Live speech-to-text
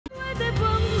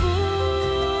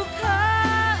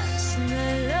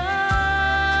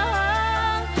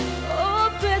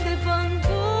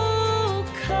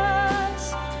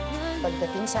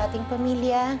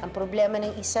pamilya. Ang problema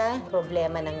ng isa,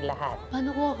 problema ng lahat.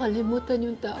 Paano ko kakalimutan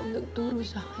yung taong nagturo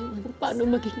sa akin kung paano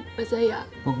maging masaya?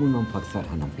 Huwag mo nang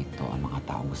pagsarhan ng pinto ang mga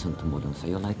taong gustong tumulong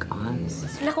sa'yo like us.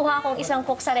 Nakuha akong isang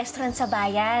cook sa restaurant sa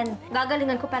bayan.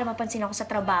 Gagalingan ko para mapansin ako sa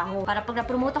trabaho. Para pag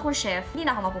napromote akong chef, hindi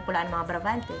na ako mapupulaan ng mga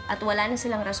brabante. At wala na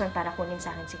silang rason para kunin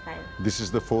sa akin si Kyle. This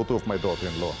is the photo of my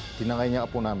daughter-in-law. Tinangay niya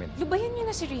apo namin. Lubayan niyo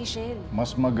na si Rachel.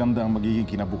 Mas maganda ang magiging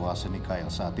kinabukasan ni Kyle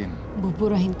sa atin.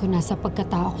 Buburahin ko na sa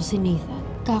pagkatao ko si Nathan.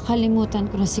 Kakalimutan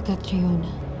ko na si Catriona.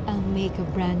 I'll make a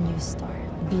brand new star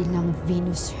bilang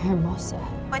Venus Hermosa.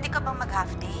 Pwede ka bang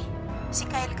mag-half day? Si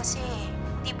Kyle kasi,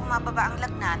 di bumababa ang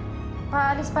lagnat.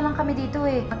 Paalis pa lang kami dito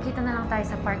eh. Magkita na lang tayo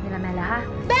sa park nila Mela, ha?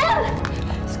 Belle!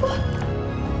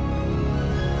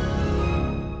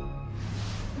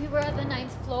 We were at the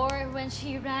 9th floor when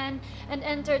she ran and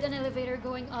entered an elevator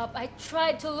going up. I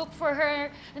tried to look for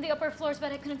her in the upper floors,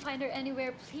 but I couldn't find her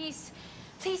anywhere. Please,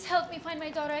 please help me find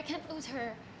my daughter. I can't lose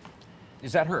her.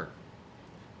 Is that her?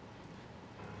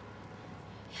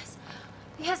 Yes,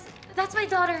 yes, that's my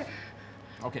daughter.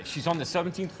 Okay, she's on the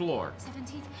 17th floor.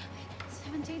 17th,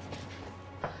 17th.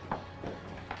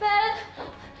 Belle!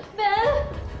 Belle!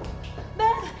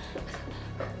 Belle!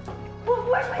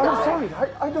 Where's my daughter? Oh, sorry.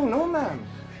 I don't know, ma'am.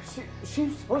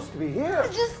 She's supposed to be here.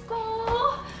 Diyos ko!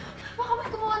 Baka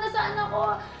may kumuha na sa anak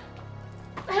ko.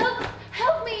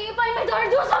 Help me! Find my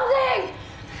daughter! Do something!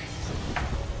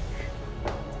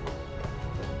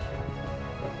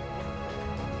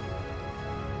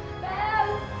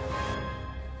 Belle!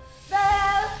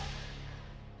 Belle!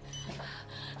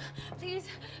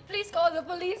 Please call the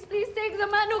police. Please take the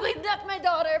man who kidnapped my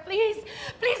daughter. Please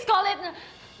call it.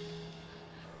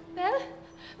 Belle?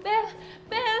 Belle!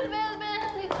 Oh, Belle.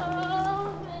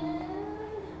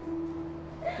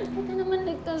 Ito naman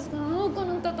ligtas ka. Huwag ka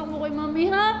nang tatango kay Mami,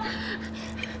 ha?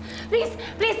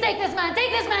 Please take this man!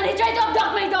 Take this man! He tried to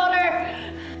abduct my daughter!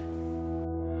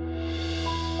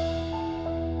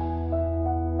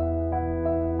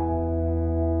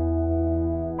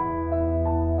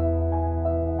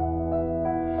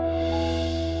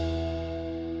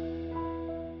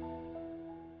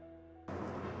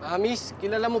 Miss,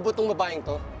 kilala mo ba itong babaeng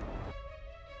to?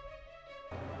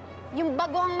 Yung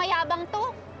bagoang mayabang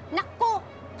to? Nakko!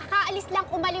 Kakaalis lang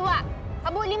umaliwa.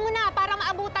 Habulin mo na para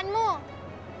maabutan mo.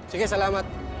 Sige, salamat.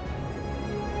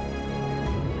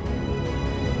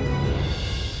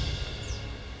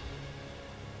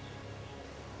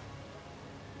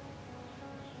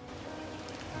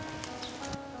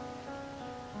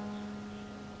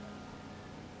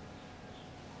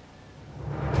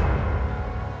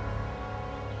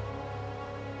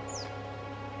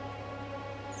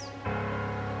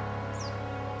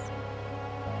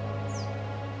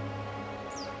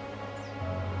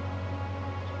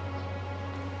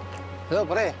 Hello,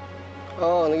 pare.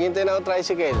 Oo, naghihintay na ako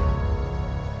tricycle.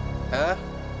 Ha?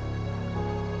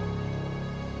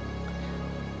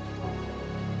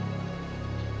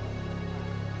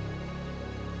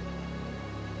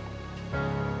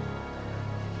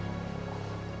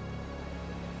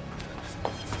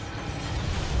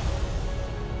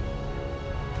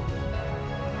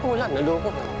 Wala, naloko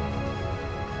ka.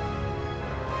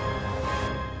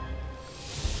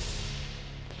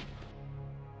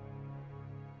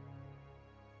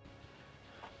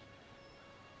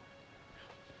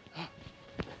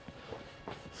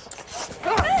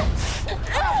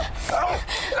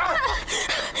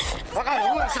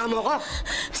 Kasama ko?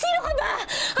 Sino ka ba?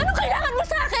 Anong kailangan mo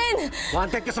sa akin?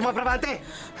 Wanted ka sa mga brabante!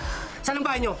 Saan ang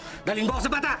bahay niyo? Galing mo ako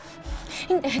sa bata!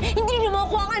 Hindi niyo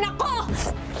makuha ang anak ko!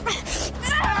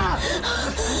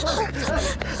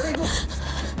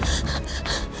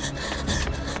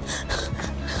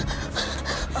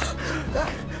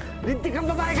 Lintik kang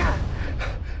babae ka!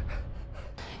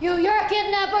 You're a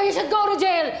kidnapper! You should go to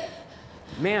jail!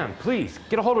 Ma'am, please,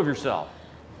 get a hold of yourself.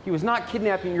 He was not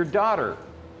kidnapping your daughter.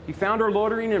 He found her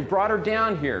loitering and brought her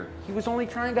down here. He was only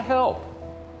trying to help.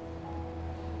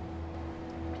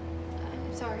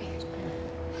 I'm sorry.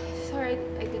 Sorry,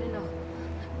 I didn't know.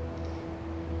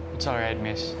 It's all right,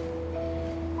 miss.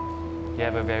 You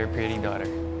have a very pretty daughter.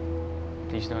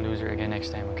 Please don't lose her again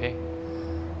next time, okay?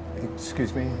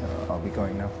 Excuse me. I'll be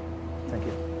going now. Thank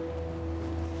you.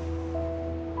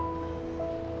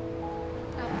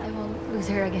 I won't lose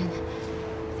her again.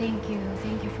 Thank you.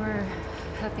 Thank you for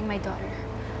helping my daughter.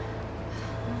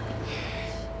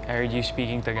 I heard you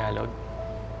speaking Tagalog.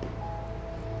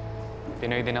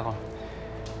 Pinoy din ako.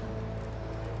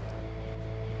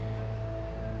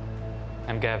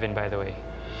 I'm Gavin, by the way.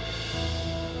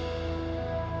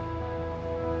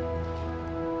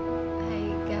 Hi,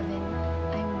 Gavin.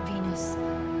 I'm Venus.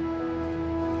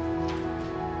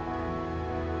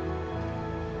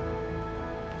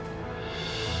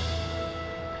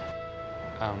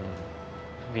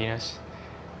 Venus,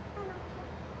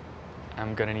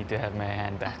 I'm gonna need to have my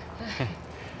hand back.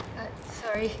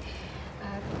 Sorry.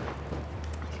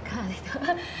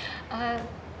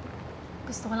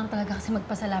 Gusto ko lang talaga kasi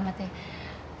magpasalamat eh.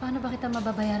 Paano ba kita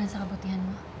mababayaran sa kabutihan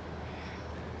mo?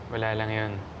 Wala lang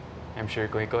yun. I'm sure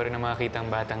kung ikaw rin ang makakita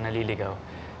ang batang naliligaw,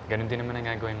 ganun din naman ang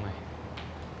gagawin mo eh.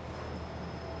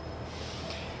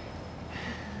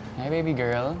 Hi, baby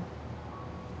girl.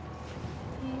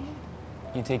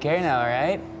 You take care now,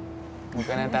 alright? Huwag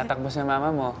ka nang tatakbo sa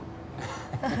mama mo.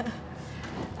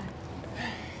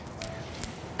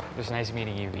 It was nice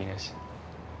meeting you, Venus.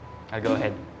 I'll go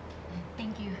ahead.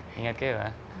 Thank you. Ingat kayo,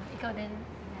 ha? Ikaw din.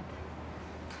 Ingat.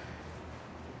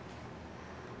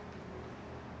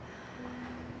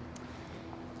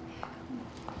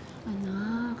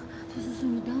 Anak, sa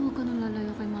susunod daw, huwag ka nang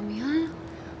lalayo kay mami, ha?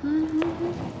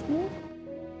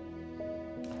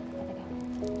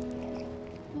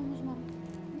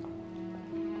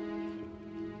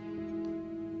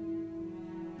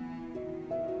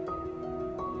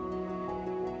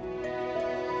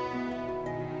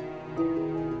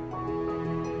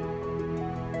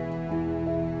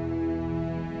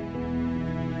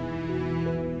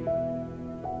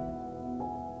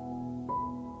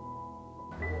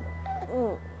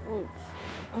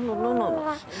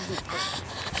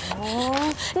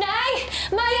 Nay!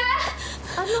 Maya!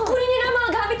 Ano? Kunin niyo na ang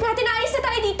mga gamit natin. Aalis na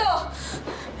tayo dito!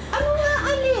 Ano nga,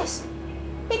 alis?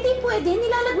 Eh di pwede,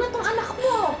 nilalagnat tong anak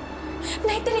mo.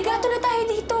 Nay, delegato na tayo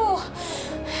dito.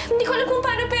 Hindi ko alam kung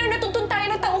paano pero natuntun tayo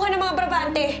ng tauhan ng mga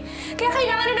brabante. Kaya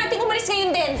kailangan na natin umalis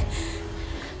ngayon din.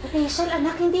 Rachel,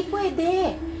 anak, hindi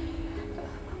pwede.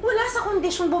 Wala sa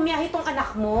kondisyon bumiyahe tong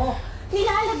anak mo.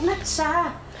 Nilalagnat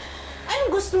siya.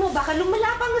 Anong gusto mo? Baka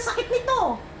lumala pa ang sakit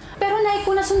nito. Pero Nay,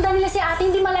 kung nasundan nila si ate,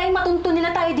 hindi malayang matuntun nila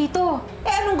tayo dito.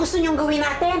 Eh anong gusto niyong gawin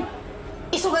natin?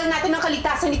 Isugal natin ang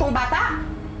kaligtasan nitong bata?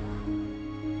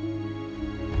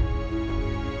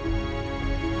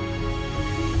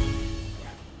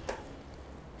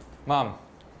 Mom.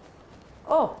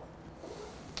 Oh.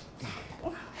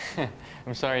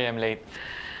 I'm sorry I'm late.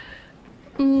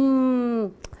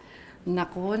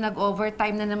 Naku,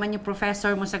 nag-overtime na naman yung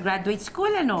professor mo sa graduate school,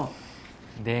 ano?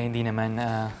 Hindi naman.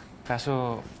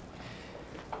 Kaso,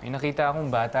 may nakita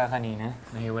akong bata kanina.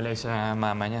 Nahiwalay sa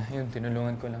mama niya. Yun,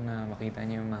 tinulungan ko lang na makita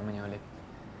niya yung mama niya ulit.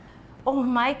 Oh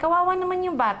my, kawawa naman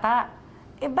yung bata.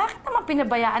 Eh, bakit naman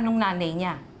pinabayaan ng nanay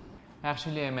niya?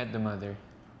 Actually, I met the mother.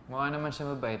 Mukha naman siya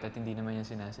mabait at hindi naman yan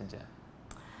sinasadya.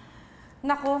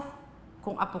 Naku,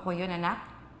 kung apo ko yun, anak,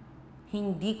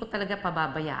 hindi ko talaga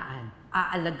pababayaan.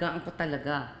 Aalagaan ko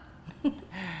talaga.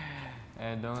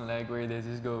 I don't like where this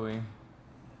is going.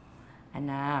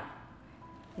 Anak,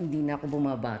 hindi na ako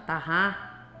bumabata, ha?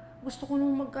 Gusto ko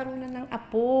nung magkaroon na ng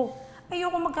apo.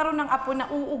 Ayoko magkaroon ng apo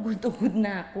na uugod-ugod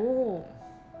na ako.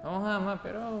 Oo nga, ma,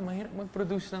 pero mahirap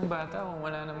mag-produce ng bata kung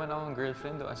wala naman akong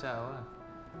girlfriend o asawa.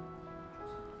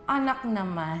 Anak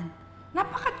naman,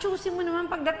 napaka-choosy mo naman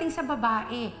pagdating sa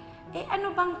babae. Eh,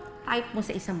 ano bang type mo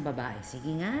sa isang babae?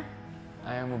 Sige nga.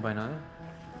 Ayaw mo ba nun?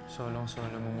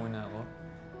 Solong-solo mo muna ako?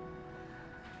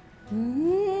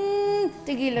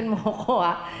 Tigilan mo ako,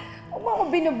 ha? Huwag mo ako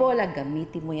binobola.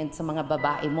 Gamitin mo yan sa mga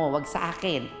babae mo, wag sa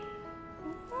akin.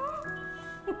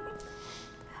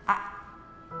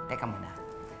 Teka muna.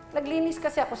 Naglinis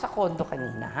kasi ako sa kondo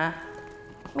kanina, ha?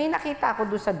 May nakita ako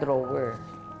doon sa drawer.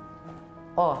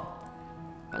 Oh,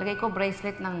 palagay ko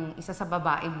bracelet ng isa sa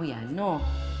babae mo yan, no?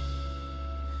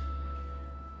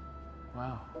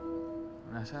 Wow.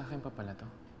 Nasa akin pa pala to.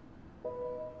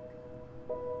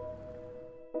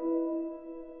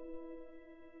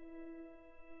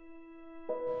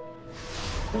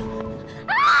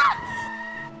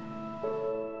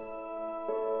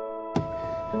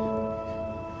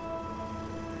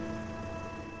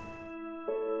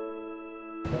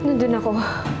 Nandun ako.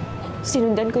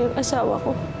 Sinundan ko yung asawa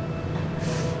ko.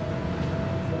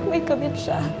 May kabit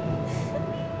siya.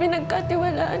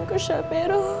 Pinagkatiwalaan ko siya,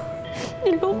 pero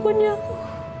niloko niya ako.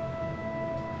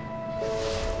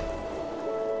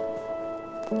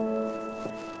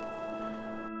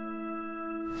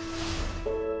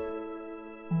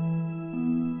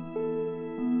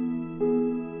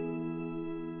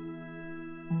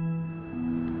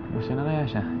 Gusto na kaya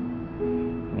siya?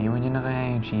 Iniwan niya na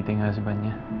kaya yung cheating husband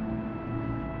niya?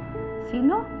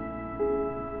 Sino?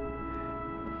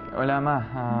 Wala, ma.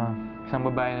 Isang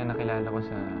babae na nakilala ko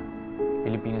sa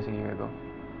Pilipinas a year ago.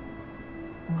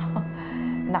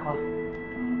 Nako,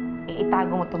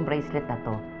 itago mo tong bracelet na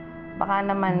to. Baka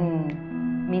naman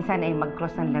minsan ay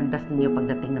mag-cross ng landas ninyo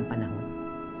pagdating ng panahon.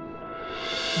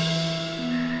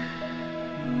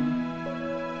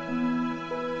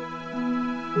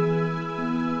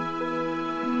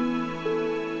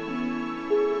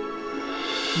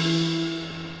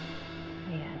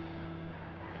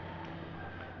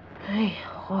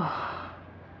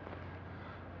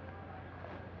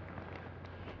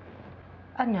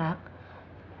 anak,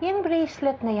 yung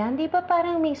bracelet na yan, di ba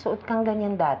parang may suot kang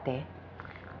ganyan dati?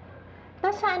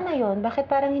 Nasaan na yon?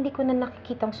 Bakit parang hindi ko na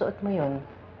nakikitang suot mo yon?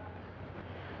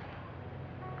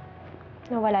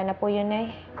 Nawala na po yun,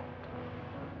 Nay.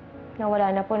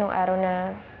 Nawala na po nung araw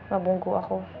na mabunggo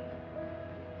ako.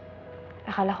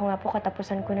 Akala ko nga po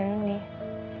katapusan ko na nun eh.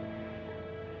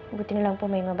 Buti na lang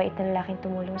po may mabait na lalaking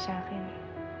tumulong sa akin.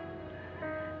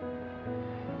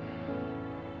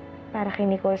 Para kay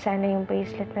Nicole sana yung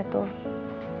bracelet na to.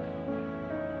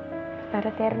 Para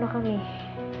terno kami.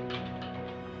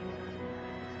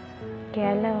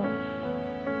 Kaya lang,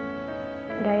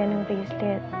 gaya ng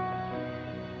bracelet,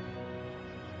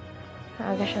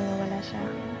 maaga siyang nawala sa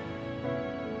akin.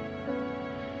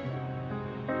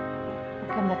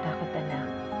 Huwag ka matakot, anak.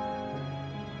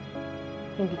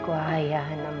 Hindi ko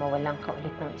hahayaan na mawalan ka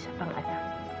ulit ng isa pang anak.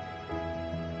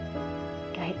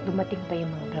 Kahit dumating pa yung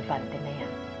mga bravante na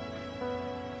yan,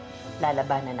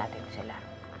 lalabanan natin sila.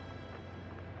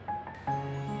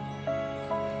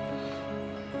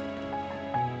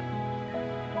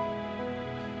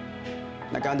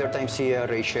 Nag-undertime si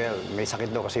Rachel. May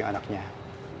sakit daw kasi yung anak niya.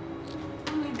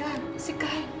 Oh my God, si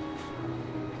Kyle.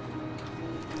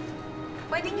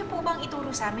 Pwede niyo po bang ituro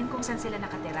sa amin kung saan sila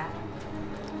nakatira?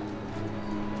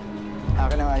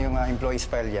 Akin na nga yung employee's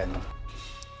file yan.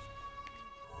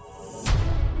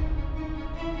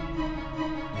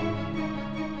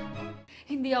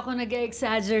 Hindi ako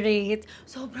nag-exaggerate.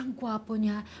 Sobrang gwapo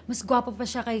niya. Mas gwapo pa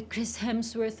siya kay Chris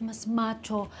Hemsworth, mas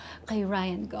macho kay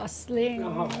Ryan Gosling.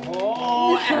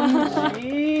 Oh, MG!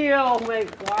 Oh my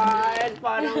God!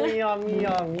 Parang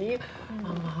yummy.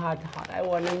 I'm hot. I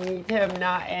wanna meet him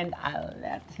now and I'll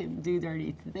let him do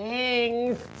dirty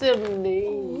things to me.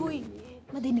 Uy,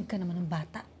 madinig ka naman ng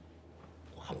bata.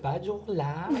 Kaba, joke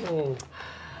lang.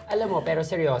 Alam mo, pero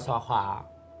seryoso ako.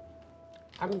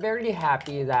 I'm very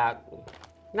happy that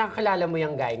nakakilala mo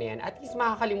yung guy na yan. At least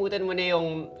makakalimutan mo na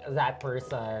yung that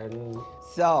person.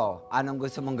 So, anong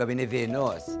gusto mong gawin ni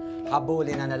Venus?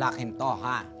 Habulin ang lalaking to,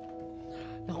 ha?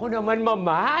 Naku naman,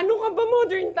 Mama. Ano ka ba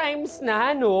modern times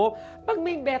na, no? Pag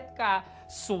may bet ka,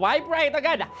 swipe right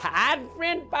agad. Add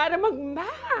friend para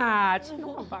mag-match.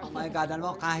 Ano ka ba? Oh my God,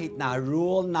 alam mo, kahit na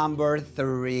rule number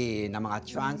 3 na mga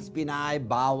trans Pinay,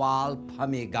 bawal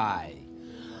pamigay.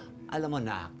 Alam mo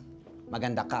na,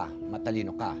 maganda ka,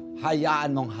 matalino ka,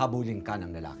 hayaan mong habulin ka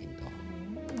ng lalaking to.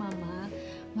 Mama,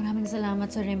 maraming salamat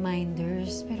sa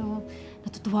reminders. Pero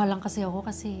natutuwa lang kasi ako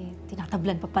kasi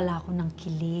tinatablan pa pala ako ng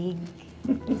kilig.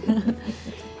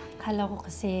 Akala ko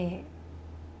kasi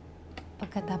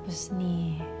pagkatapos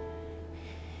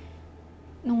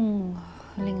nung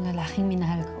huling lalaking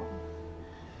minahal ko,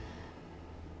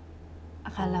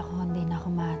 akala ko hindi na ako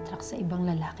ma-attract sa ibang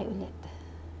lalaki ulit.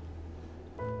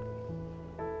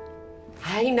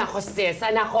 Ay, nako sis,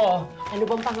 ako. Ano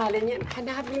bang pangalan niyan?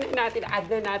 Hanapin na natin, add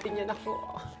na natin yan ako.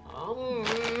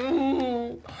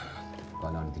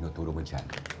 Ano ang tinuturo mo dyan?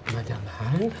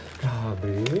 Madamhan?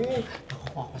 Grabe.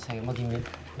 Nakuha ko sa'yo maging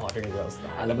modern girls na.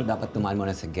 Alam mo, dapat tumaan mo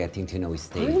na sa getting to know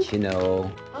stage, you know?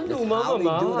 Ano, That's Mama? how we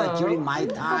do that during my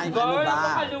time. Ano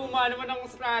ba? Nakaluma naman ang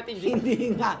strategy.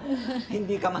 Hindi nga.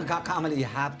 Hindi ka magkakamali. You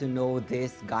have to know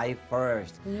this guy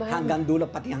first. Mama. Hanggang dulo,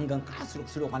 pati hanggang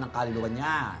kasulok-sulukan ng kaluluwa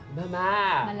niya.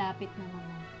 Mama! Malapit na, Mama.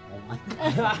 Oh my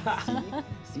God.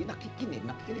 See, nakikinig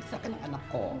sa akin ang anak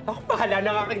ko. Ako, bahala na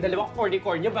nga kayong dalawang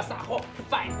corny-corny. Basta ako,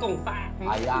 fight kong fight.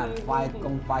 Ayan, fight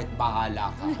kung fight,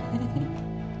 bahala ka.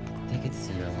 Take it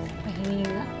slow.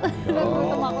 Pahinga. Go.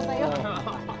 Nagutom ako sa'yo.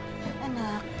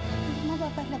 Anak, hindi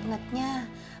mapapalagnat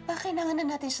niya. Baka kailangan na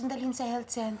natin sandalin sa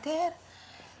health center.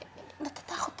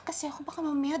 Natatakot kasi ako, baka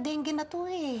mamaya dengue na to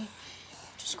eh.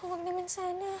 Diyos ko, wag naman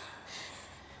sana.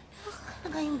 Ano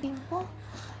nga yung bimbo?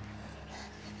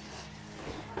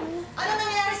 Ano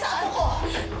nangyari sa apo ko?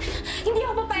 Hindi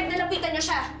ako papayag na lapitan niyo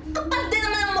siya. Kapal din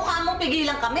naman ang mukha mong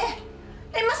pigilan kami.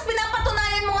 Eh, mas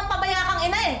pinapatunayan mo nga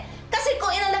pabayakang ina eh. Kasi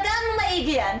kung inalagaan mo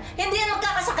maigi yan, hindi yan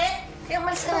magkakasakit. Kaya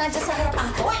umalis ka nga dyan sa harapan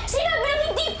ko. Sinabi lang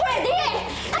hindi pwede!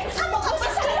 Ay, ano ka pa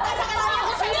sa harapan sa kanya?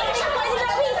 Ako sa'yo, hindi siya pwede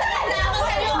lapitan. Ako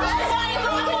sa'yo, ako sa'yo,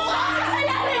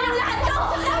 Kasalanan ng lahat to!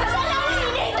 Kasalanan ni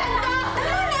Nathan to!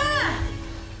 Tara na!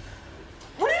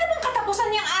 Wala na bang katapusan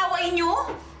niyang away niyo?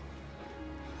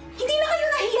 Hindi na kayo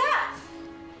nahiya!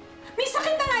 May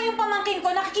sakit na nga yung pamangkin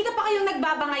ko, nakikita pa kayong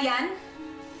nagbabangayan?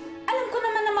 Alam ko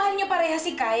naman na mahal niyo pareha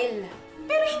si Kyle.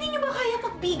 Pero hindi niyo ba kaya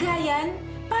magbigayan?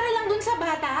 Para lang dun sa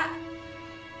bata?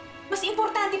 Mas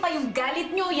importante pa yung galit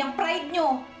niyo, yung pride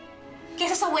niyo,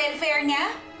 kesa sa welfare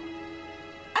niya?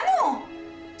 Ano?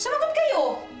 Sumagot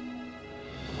kayo!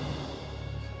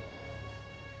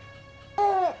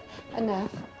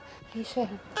 Anak, Rachel.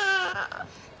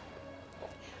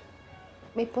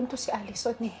 may punto si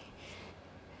Allison eh.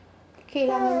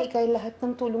 Kailangan ni Kyle lahat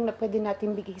ng tulong na pwede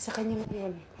natin bigay sa kanya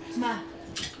ngayon. Ma,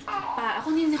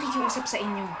 ako na yung nakikiusap sa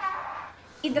inyo.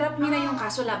 I-drop niyo na yung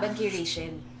kaso laban kay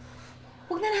Rachel.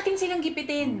 Huwag na natin silang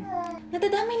gipitin.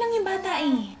 Nadadamay lang yung bata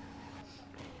eh.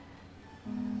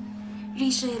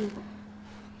 Rachel,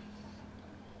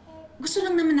 gusto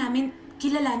lang naman namin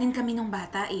kilalanin kami ng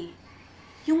bata eh.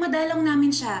 Yung madalaw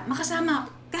namin siya, makasama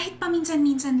kahit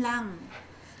paminsan-minsan lang.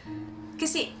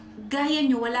 Kasi gaya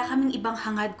niyo, wala kaming ibang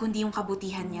hangad kundi yung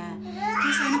kabutihan niya.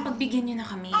 Kaya sana pagbigyan niyo na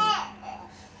kami.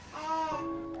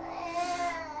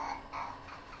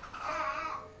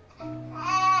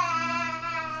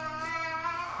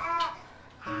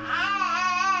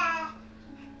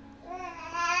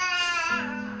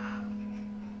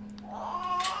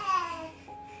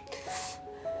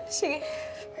 Sige.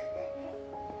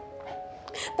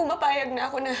 Pumapayag na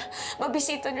ako na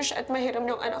mabisita niyo siya at mahiram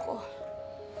yung anak ko.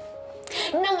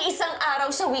 Nang isang araw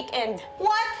sa weekend.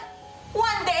 What?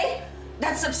 One day?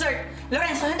 That's absurd.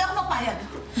 Lorenzo, hindi ako magpayag.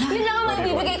 Yun lang ang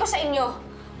maibibigay ko sa inyo.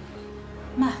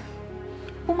 Ma,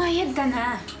 pumayag ka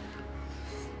na.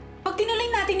 Pag tinuloy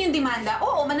natin yung demanda,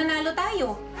 oo, mananalo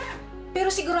tayo.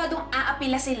 Pero siguradong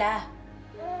aapila sila.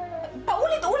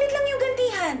 Paulit-ulit lang yung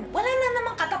gantihan. Wala na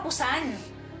namang katapusan.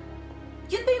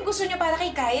 Yun ba yung gusto niyo para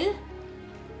kay Kyle?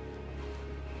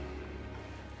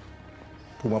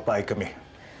 Pumapayag kami.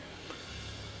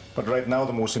 But right now,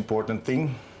 the most important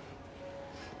thing,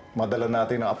 madala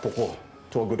natin ang apo ko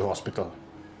to a good hospital.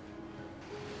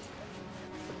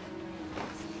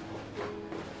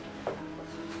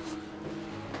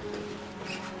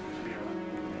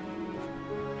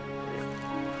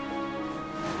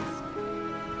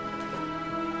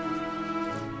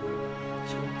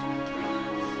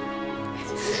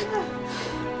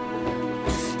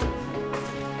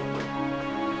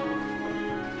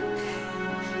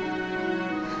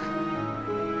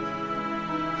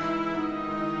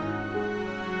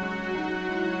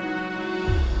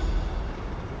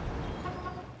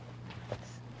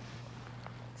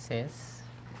 Sis,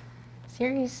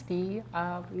 seriously,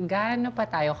 gaano pa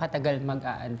tayo katagal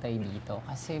mag-aantay dito?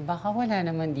 Kasi baka wala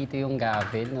naman dito yung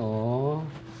Gavin, no?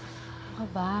 Ano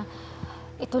ba?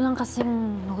 Ito lang kasing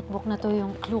notebook na to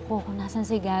yung clue ko kung nasan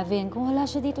si Gavin. Kung wala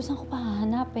siya dito, saan ko pa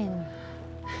hahanapin?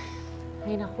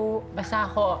 Ay, naku. Basta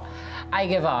ako, I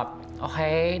give up.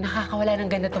 Okay? Nakakawala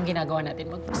ng ganda tong ginagawa natin.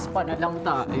 Mag-spa na lang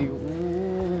tayo.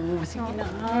 Sige na.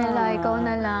 Mela, ikaw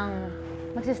na lang.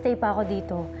 Magsistay pa ako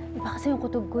dito. Iba kasi yung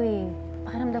kutob ko eh.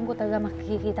 Pakiramdam ko talaga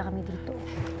makikita kami dito.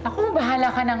 Ako, bahala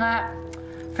ka na nga.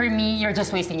 For me, you're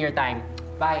just wasting your time.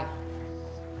 Bye.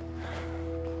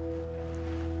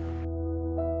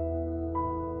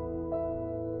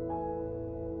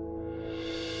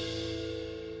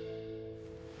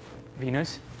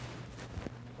 Venus?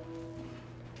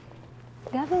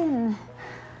 Gavin!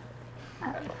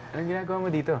 Anong ginagawa mo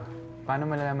dito? Paano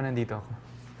malalaman nandito ako?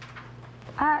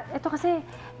 Ito kasi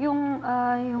yung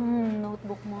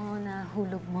notebook mo na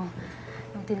hulog mo.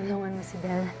 Yung tinulungan mo si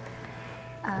Belle.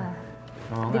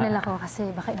 Dinala ko kasi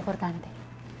baka importante.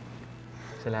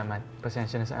 Salamat.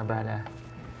 Pasensya na sa abala.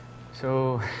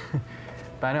 So,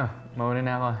 paano? Mauna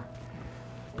na ako.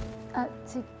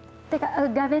 Teka,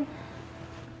 Gavin,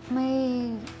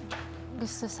 may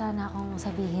gusto sana akong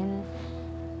sabihin.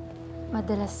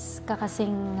 Madalas ka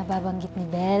kasing nababanggit ni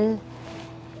Belle.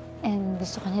 And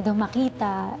gusto ka niya daw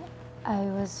makita. I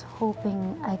was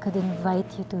hoping I could invite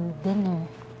you to dinner.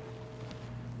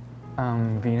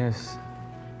 Venus,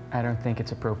 I don't think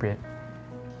it's appropriate.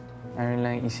 Ano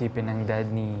lang isipin ng dad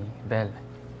ni Belle?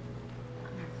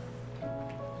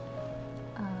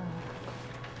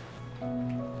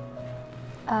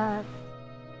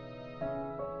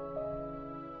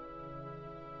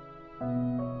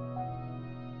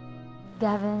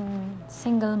 Gavin,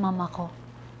 single mom ako.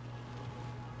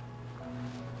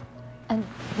 And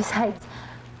besides,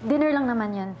 dinner lang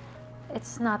naman yun.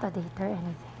 It's not a date or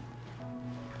anything.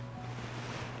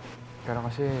 Pero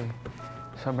kasi,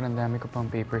 sobrang dami ko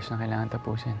pang papers na kailangan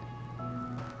tapusin.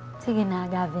 Sige na,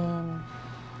 Gavin.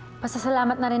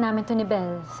 Pasasalamat na rin namin to ni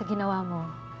Belle sa ginawa mo.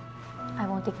 I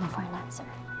won't take no for an answer.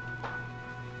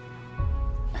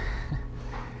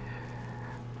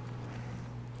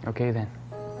 Okay then.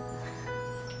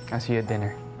 I'll see you at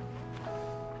dinner.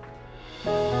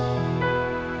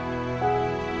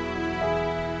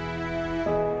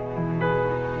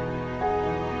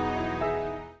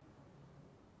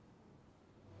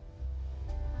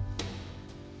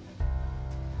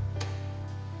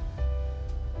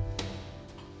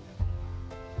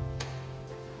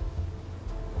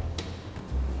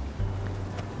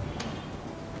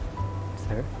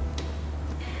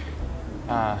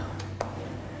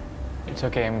 It's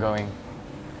okay, I'm going.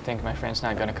 I think my friend's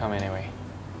not gonna come anyway.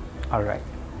 All right.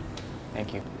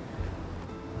 Thank you.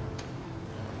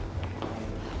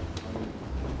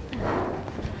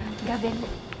 Gavin.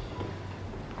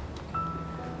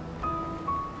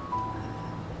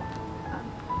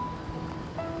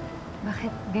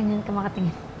 Bakit ganyan ka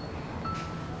makatingin?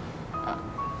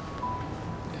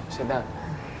 Sit down.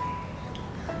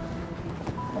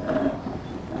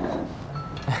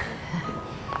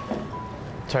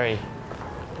 Sorry.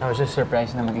 I was just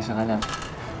surprised na mag-isa ka lang.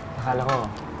 Akala ko,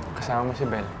 kasama mo si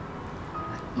Belle.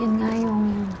 Yun nga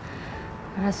yung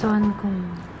rason kung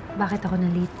bakit ako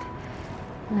na-late.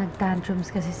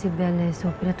 Nag-tantrums kasi si Belle, so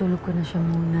pinatulog ko na siya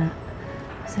muna.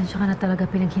 Pasensya ka na talaga,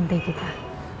 pinaghintay kita.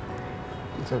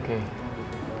 It's okay.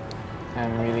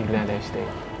 I'm really glad I stayed.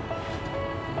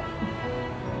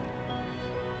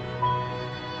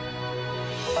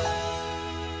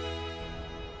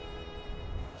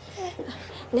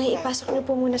 Nay, ipasok niyo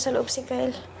po muna sa loob si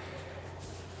Kyle.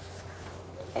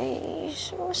 Ay,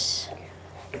 sus.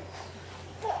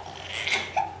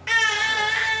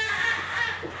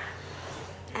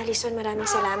 Alison, maraming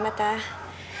salamat, ha.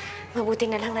 Mabuti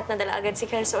na lang at nadala agad si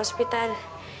Kyle sa ospital.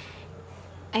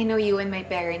 I know you and my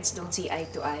parents don't see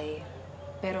eye to eye.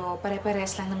 Pero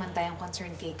pare-pares lang naman tayong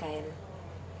concerned kay Kyle.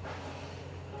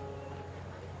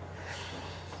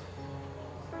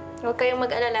 Huwag kayong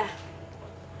mag-alala.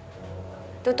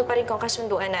 Tutuparin ko ang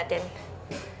kasunduan natin.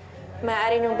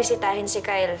 Maaari niyong bisitahin si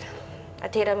Kyle at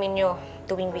hiramin niyo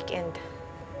tuwing weekend.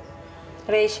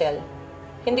 Rachel,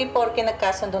 hindi porke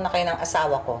nagkasundo na kayo ng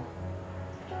asawa ko.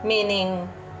 Meaning,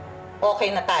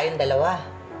 okay na tayong dalawa.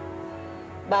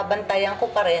 Babantayan ko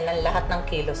pa rin ang lahat ng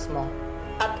kilos mo.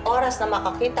 At oras na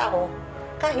makakita ako,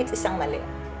 kahit isang mali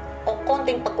o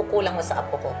konting pagkukulang mo sa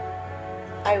apo ko,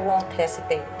 I won't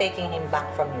hesitate taking him back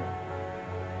from you.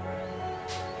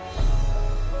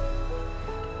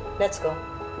 Let's go.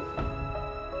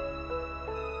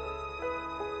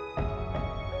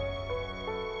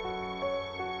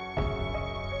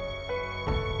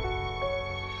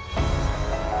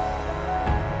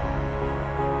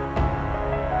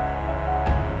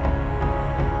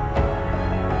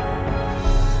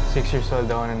 Six years old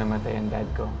ako na namatay ang dad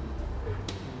ko.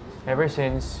 Ever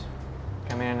since,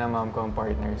 kami na ng mom ko ang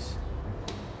partners.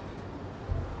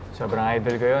 Sobrang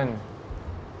idol ko yun.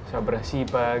 Sobrang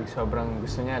sipag, sobrang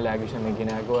gusto niya, lagi siya may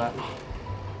ginagawa.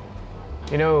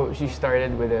 You know, she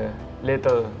started with a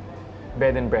little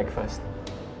bed and breakfast.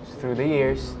 So, through the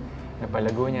years,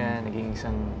 napalago niya, naging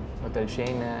isang hotel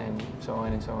chain na, and so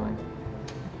on and so on.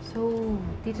 So,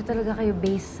 dito talaga kayo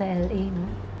based sa LA, no?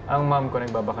 Ang mom ko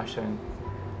nagbabakasyon.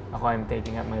 Ako, I'm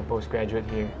taking up my postgraduate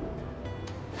here.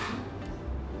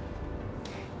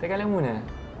 Teka lang muna,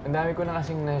 ang dami ko na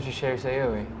kasing na-share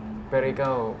sa'yo eh. Pero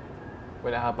ikaw,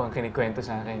 wala ka pang kinikwento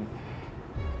sa akin.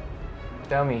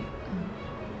 Tell me,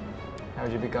 how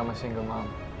did you become a single mom?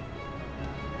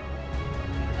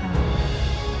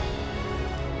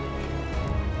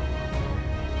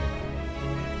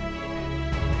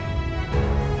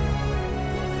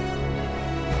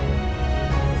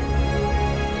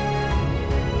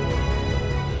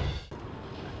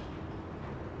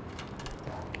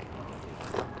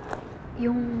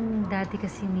 Yung dati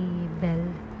kasi ni Belle,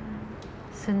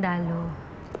 sundalo.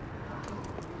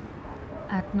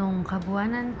 At nung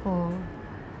kabuwanan ko,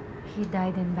 he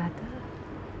died in battle.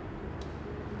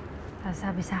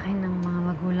 Sabi sa akin ng mga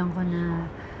magulang ko na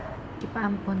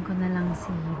ipaampon ko na lang si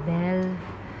Belle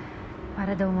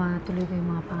para daw matuloy ko yung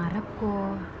mga pangarap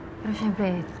ko. Pero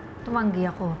syempre, tumanggi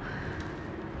ako.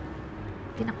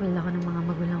 Tinakwil ako ng mga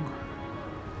magulang ko.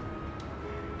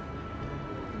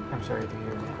 I'm sorry to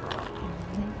hear that.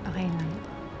 Okay lang.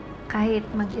 Kahit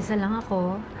mag-isa lang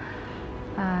ako,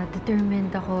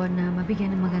 determined ako na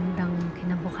mabigyan ng magandang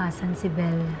kinabukasan si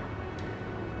Belle.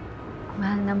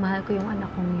 Mahal na mahal ko yung anak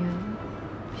kong yun.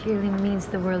 She really means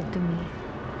the world to me.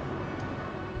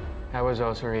 I was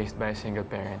also raised by a single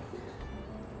parent.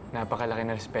 Napakalaki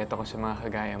na respeto ko sa mga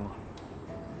kagaya mo.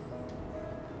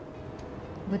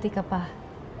 Buti ka pa.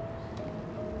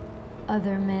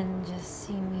 Other men just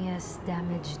see me as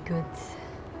damaged goods.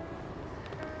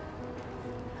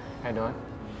 I don't.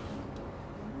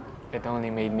 It only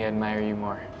made me admire you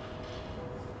more.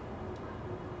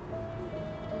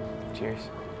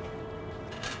 Cheers.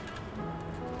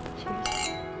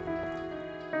 Cheers.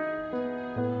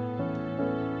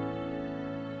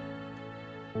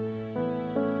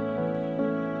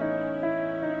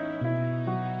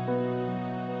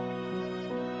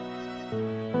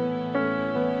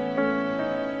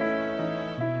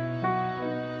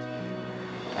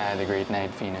 I had a great night,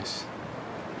 Venus.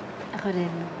 Ako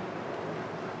rin.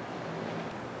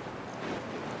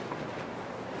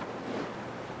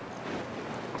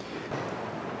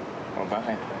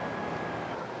 Bakit?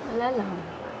 Wala lang.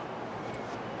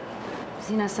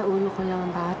 Sinasa ulo ko lang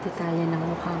ang bawat detalye ng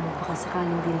mukha mo baka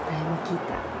sakaling hindi na tayo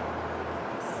magkita.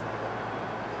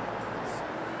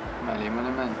 Mali mo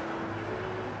naman.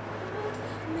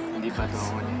 Hindi pa ito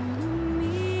huli.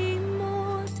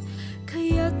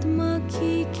 Kaya't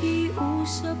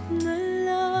makikiusap na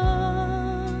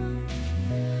lang.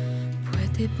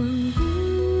 Pwede bang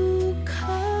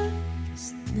bukas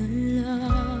na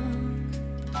lang?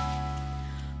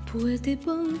 Pwede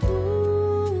bang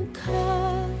bukas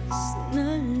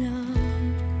na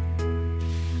lang?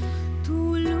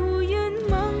 Tuluyan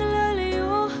mang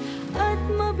lalayo at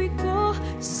mabigo,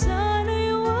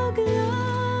 sana'y wag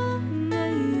lang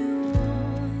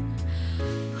ngayon.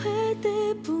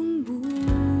 Pwede bang bukas?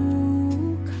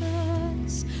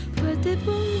 Pwede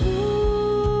bang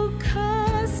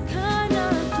bukas ka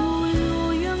na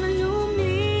tuluyang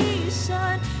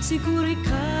lumisan? Siguro'y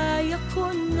kaya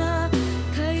ko na,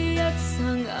 kaya't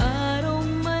sang araw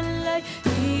malay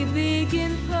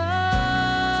ibigin pa.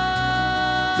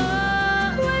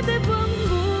 Pwede bang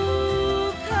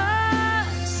bukas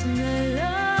na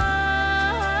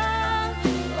lang?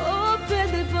 O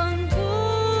pwede bang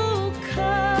bukas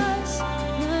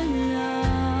na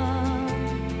lang?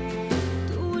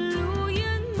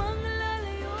 Tuluyan mang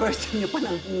lalayo. First time niyo pa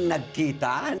nang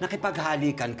nagkita?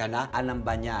 Nakipaghalikan ka na? Alam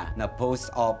ba niya na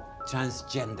post-op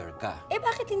transgender ka? Eh,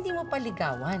 bakit hindi mo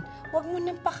paligawan? Huwag mo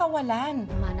nang pakawalan.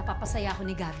 Ma, napapasaya ako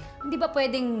ni Gavin. Hindi ba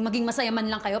pwedeng maging masaya man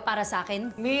lang kayo para sa akin?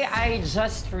 May I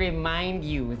just remind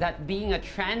you that being a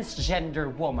transgender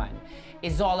woman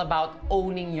is all about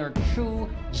owning your true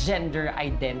gender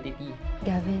identity.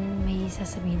 Gavin, may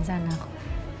sasabihin sana ako.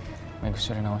 May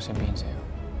gusto rin ako sabihin sa'yo.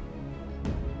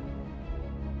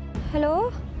 Hello?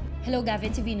 Hello,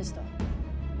 Gavin. Si Venus to.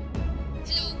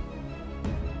 Hello?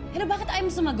 Hello, bakit ayaw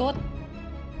mo sumagot?